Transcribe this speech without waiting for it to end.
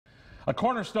A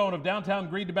cornerstone of downtown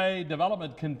Green Bay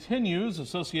development continues.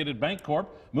 Associated Banc-Corp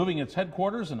moving its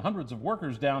headquarters and hundreds of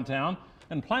workers downtown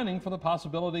and planning for the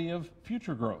possibility of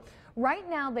future growth. Right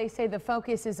now, they say the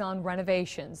focus is on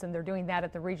renovations, and they're doing that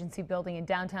at the Regency Building in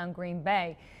downtown Green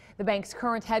Bay. The bank's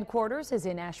current headquarters is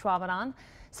in Ashwaubenon.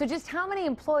 So just how many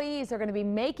employees are going to be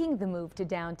making the move to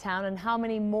downtown and how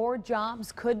many more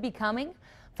jobs could be coming?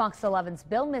 Fox 11's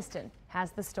Bill Miston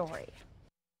has the story.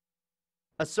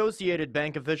 Associated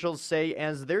Bank officials say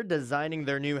as they're designing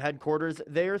their new headquarters,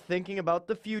 they're thinking about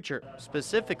the future,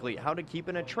 specifically how to keep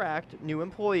and attract new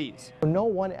employees. No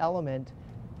one element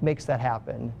makes that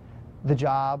happen. The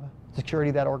job, security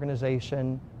of that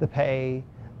organization, the pay,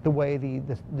 the way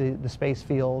the space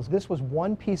feels. This was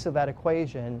one piece of that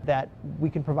equation that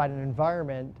we can provide an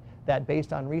environment that,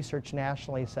 based on research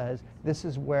nationally, says this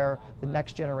is where the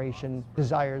next generation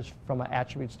desires from an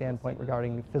attribute standpoint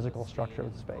regarding the physical structure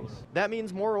of the space. That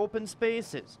means more open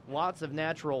spaces, lots of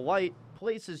natural light,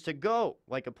 places to go,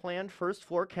 like a planned first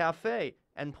floor cafe,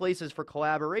 and places for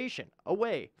collaboration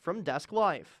away from desk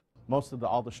life. Most of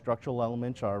all the structural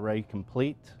elements are already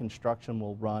complete. Construction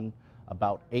will run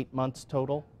about 8 months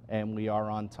total, and we are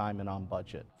on time and on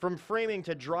budget. From framing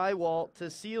to drywall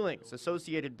to ceilings,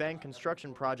 Associated Bank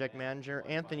construction project manager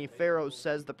Anthony Farrow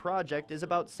says the project is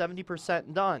about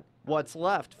 70% done. What's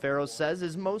left, Farrow says,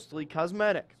 is mostly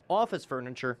cosmetic: office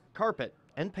furniture, carpet,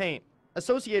 and paint.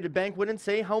 Associated Bank wouldn't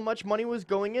say how much money was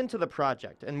going into the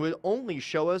project and would only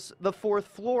show us the 4th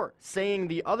floor, saying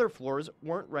the other floors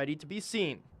weren't ready to be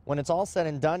seen. When it's all said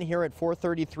and done here at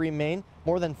 433 Main,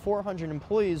 more than 400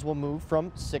 employees will move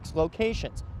from 6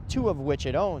 locations, 2 of which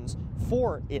it owns,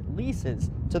 4 it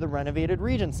leases to the renovated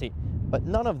Regency, but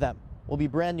none of them will be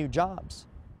brand new jobs.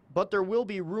 But there will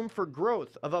be room for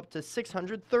growth of up to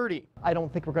 630. I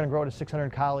don't think we're going to grow to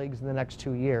 600 colleagues in the next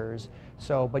 2 years.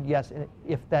 But yes,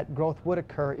 if that growth would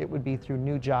occur, it would be through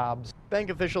new jobs. Bank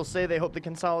officials say they hope the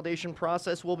consolidation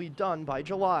process will be done by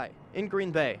July. In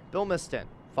Green Bay, Bill Miston,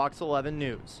 Fox 11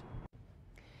 News.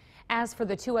 As for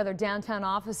the 2 other downtown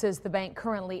offices the bank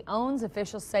currently owns,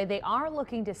 officials say they are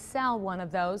looking to sell one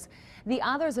of those. The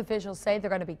others, officials say they're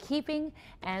going to be keeping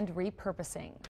and repurposing.